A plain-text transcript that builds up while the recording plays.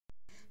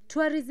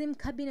Tourism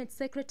Cabinet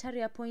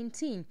Secretary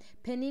appointee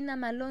Penina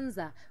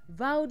Malonza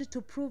vowed to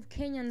prove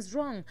Kenyans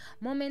wrong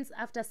moments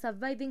after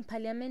surviving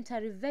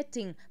parliamentary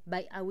vetting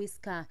by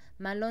Awiska.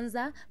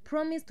 Malonza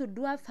promised to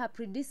dwarf her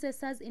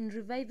predecessors in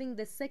reviving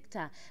the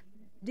sector,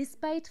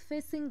 despite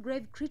facing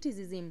grave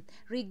criticism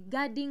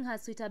regarding her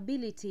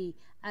suitability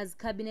as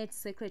cabinet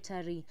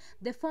secretary.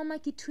 The former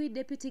Kitui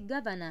deputy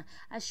governor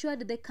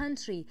assured the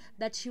country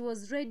that she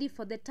was ready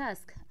for the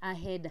task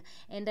ahead,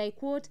 and I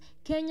quote,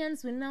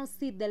 "Kenyans will now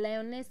see the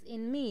lioness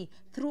in me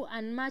through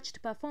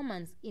unmatched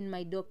performance in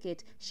my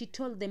docket," she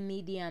told the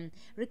media.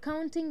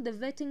 Recounting the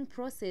vetting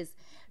process,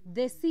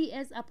 the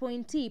CS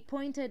appointee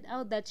pointed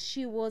out that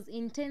she was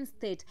in tense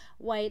state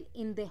while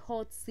in the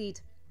hot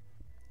seat.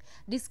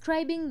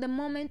 Describing the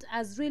moment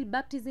as real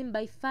baptism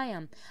by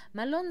fire,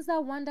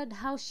 Malonza wondered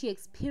how she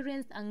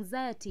experienced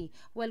anxiety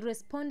while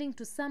responding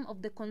to some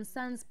of the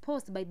concerns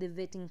posed by the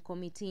vetting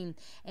committee.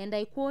 And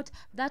I quote,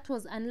 "That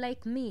was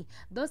unlike me.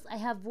 Those I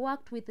have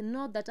worked with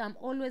know that I'm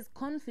always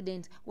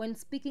confident when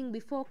speaking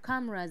before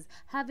cameras,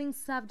 having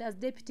served as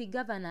deputy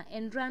governor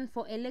and ran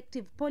for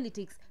elective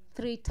politics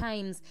 3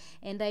 times."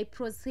 And I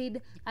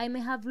proceed, "I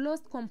may have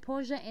lost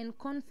composure and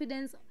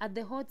confidence at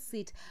the hot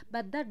seat,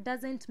 but that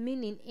doesn't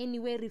mean in any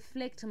way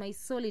reflect my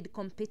solid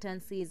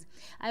competencies.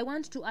 I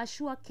want to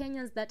assure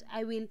Kenyans that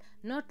I will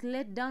not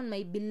let down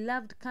my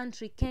beloved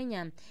country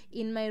Kenya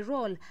in my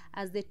role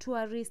as the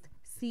tourist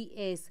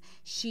CS,"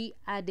 she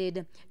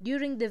added.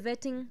 During the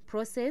vetting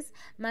process,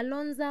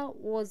 Malonza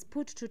was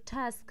put to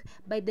task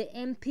by the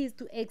MPs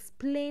to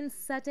explain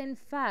certain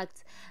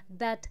facts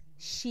that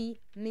she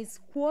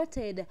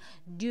misquoted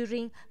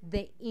during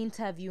the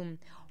interview.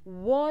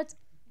 What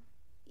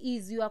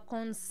is your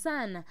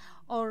concern,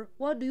 or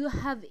what do you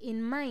have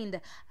in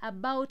mind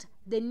about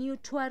the new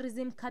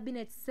tourism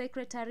cabinet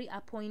secretary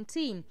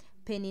appointee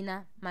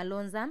Penina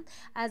Malonza,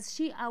 as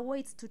she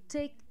awaits to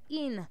take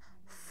in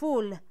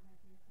full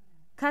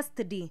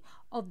custody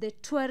of the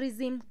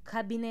tourism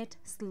cabinet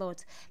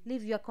slot?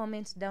 Leave your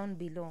comment down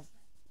below.